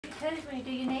toes when you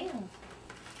do your nails.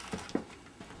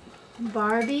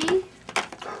 Barbie.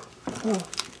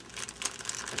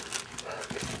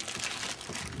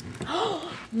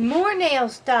 Oh. More nail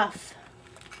stuff.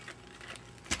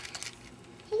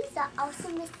 He's the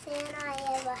awesomest Santa I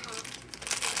ever had.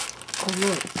 Oh,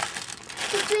 look.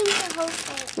 He brings the whole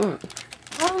thing. Look.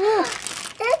 Oh, look.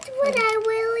 That's what I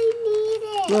really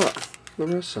needed. Look,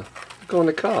 Larissa. Look on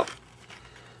the cup.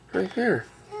 Right there.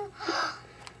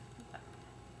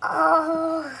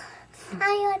 Oh,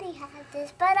 I already had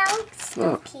this, but I'll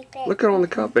still Look. keep it. Look on the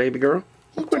cup, baby girl.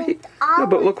 He Look what drank all no,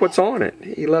 but of look what's it. on it.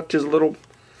 He left his little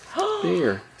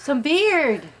beard. Some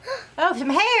beard. Oh, some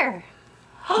hair.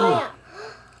 Oh,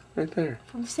 Right there.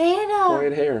 From Santa.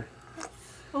 White hair.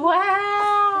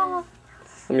 Wow.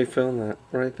 Let me film that.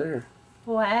 Right there.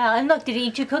 Wow. And look, did he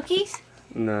eat your cookies?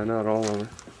 No, not all of it.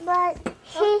 but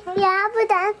yeah, but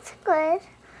that's good.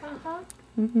 Uh-huh.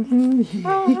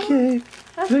 Okay.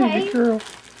 Okay. Baby girl.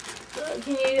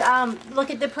 Can you look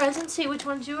at the presents, see which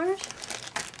one's yours?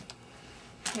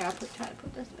 Here, I'll try to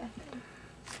put this back in.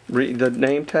 Read the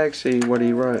name tag, see what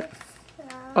he wrote.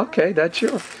 Okay, that's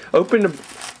yours. Open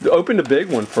the big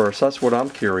one first. That's what I'm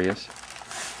curious.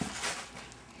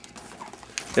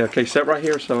 Yeah, okay, sit right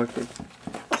here so I can.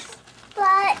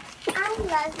 But I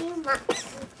love you much.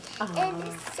 And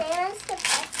Santa's the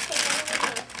best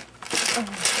thing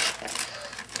ever.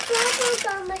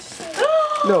 Bubblegum machine.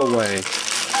 No way.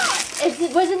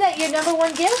 Wasn't that your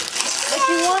 #1 gift that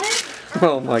you wanted?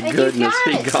 Oh my And goodness,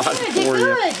 you he got got it. it You for did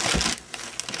you. good.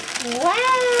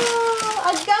 Wow,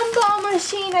 a gumball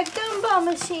machine, a gumball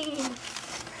machine.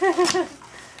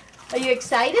 Are you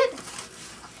excited?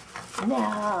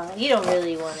 No, you don't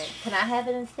really want it. Can I have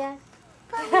it instead?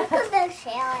 But we could go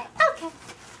share it. Okay.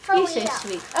 For You're so real.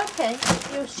 sweet. Okay,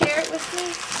 you'll share it with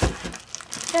me?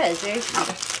 That is very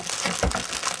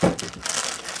sweet.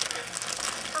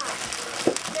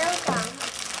 No gum.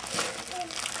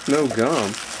 No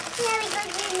gum. Yeah, because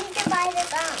we need to buy the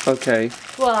gum. Okay,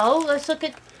 Well, let's look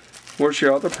at. where's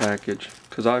your other package?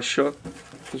 Because I shake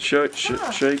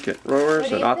it. Where is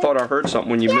do it? you I think? thought I heard something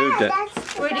when you moved it. That's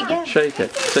the Where'd it gum. go? Shake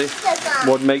it. See? The gum.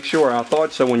 Well, make sure. I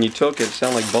thought so when you took it. It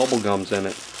sounded like bubble gum's in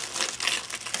it.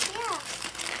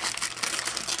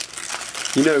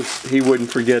 Yeah. You know he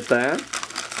wouldn't forget that.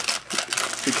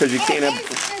 Because you can't It have... is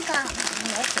the gum. Oh,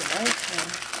 that's a nice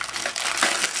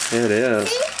one. It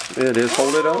is. It is.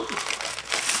 Hold it up.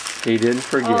 He didn't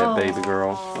forget, baby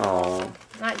girl. Oh.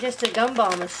 Not just a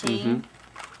gumball machine,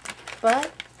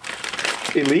 but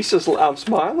Elisa's, I'm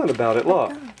smiling about it.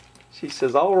 Look. She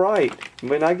says, all right.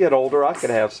 When I get older, I could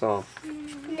have some.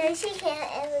 No, she can't.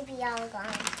 It would be all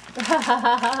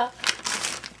gone.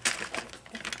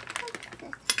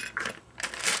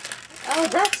 oh,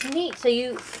 that's neat. So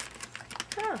you,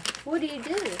 what do? You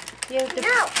have to, No,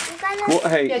 you gotta. Well, You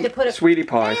hey, had to put it- sweetie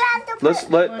pie, You have to let's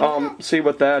put- see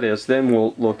what that is. Then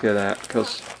we'll look at that.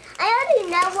 Because I already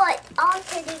know what all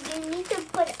to do. You need to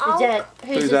put all is that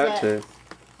who's that to?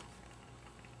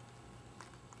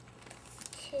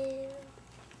 to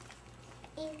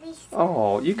Elisa.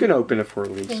 Oh, you can open it for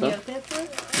Can you Elisa. open it for us?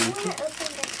 I want to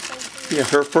open this one. Yeah,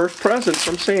 her first present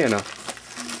from Santa.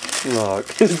 Look,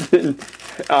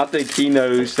 I think he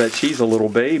knows that she's a little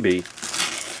baby.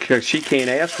 Because she can't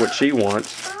ask what she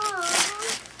wants.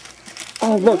 Aww.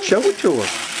 Oh, look, show it to her.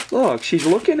 Look, she's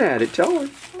looking at it. Tell her.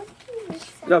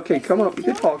 Okay, come up. You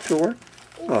can talk to her.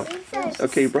 Look.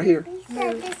 Okay, right here.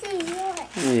 Lisa, this is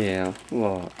yours. Yeah,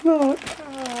 look. Look.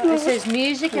 It says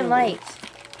music and lights.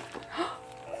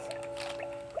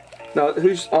 Now,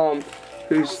 who's,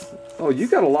 oh, you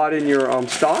got a lot in your,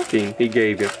 stocking he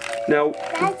gave you. Now,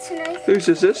 That's nice. whose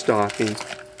is this stocking?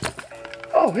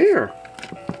 Oh, here.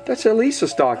 That's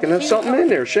Elisa's stocking. There's something in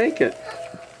there. Shake it.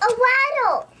 A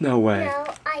rattle. No way. No,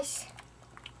 ice.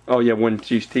 Oh, yeah, when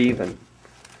she's teething.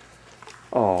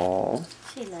 Oh.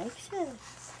 She likes it.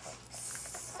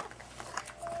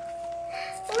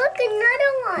 Look,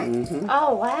 another one. Mm-hmm.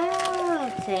 Oh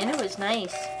wow, Santa was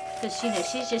nice because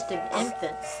she's just an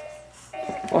infant.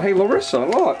 Oh, hey, Larissa,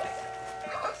 look.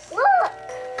 Look.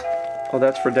 Oh,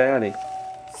 that's for Daddy.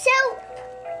 So,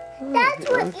 that's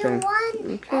what okay. you want.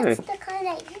 Okay. That's the kind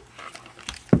that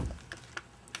you...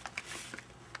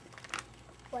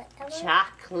 What?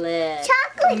 Chocolate.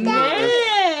 Chocolate, Daddy.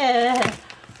 Yeah.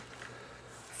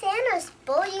 Santa's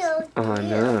spoiled. I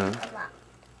know. a lot.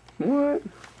 What?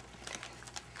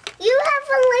 You have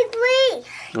one like me.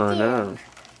 I know.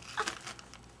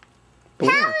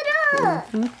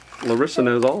 Powder. Larissa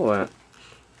knows all that.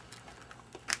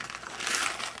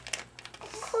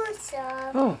 Of course.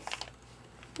 Oh.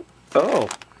 Oh.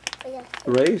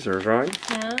 Razors, right?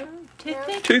 No,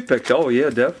 toothpick. Toothpicks. Oh,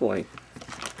 yeah, definitely.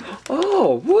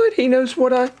 Oh, what? He knows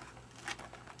what I...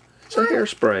 It's a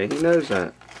hairspray. He knows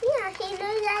that. Yeah, he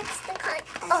knows that's the kind.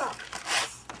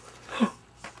 Oh.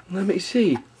 Let me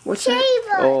see. What's Shaver.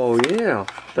 that? Oh, yeah.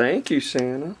 Thank you,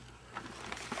 Santa.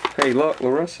 Hey, look,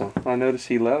 Larissa. I noticed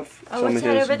he left Oh, what's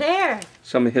that over there?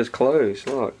 some of his clothes.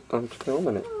 Look, I'm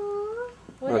filming it.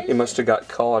 What Look, is it must have got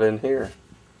caught in here.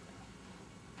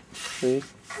 See?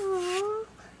 Aww.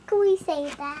 Can we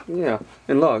save that? Yeah.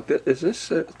 And look, is this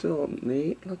still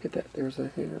neat? Look at that. There's a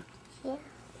hair.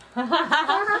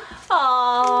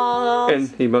 Oh. And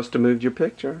he must have moved your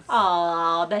picture.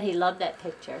 Oh, I bet he loved that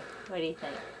picture. What do you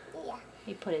think? Yeah.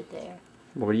 He put it there.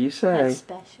 What do you say? That's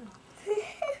special.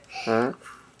 Huh?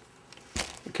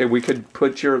 Okay, we could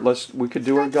put your we could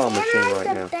do our gum machine right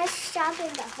the now. best job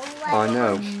in the whole world. I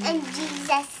know. And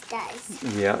Jesus does.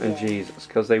 Yeah, and Yeah. Jesus,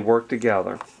 because they work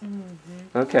together.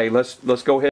 Okay, let's go ahead.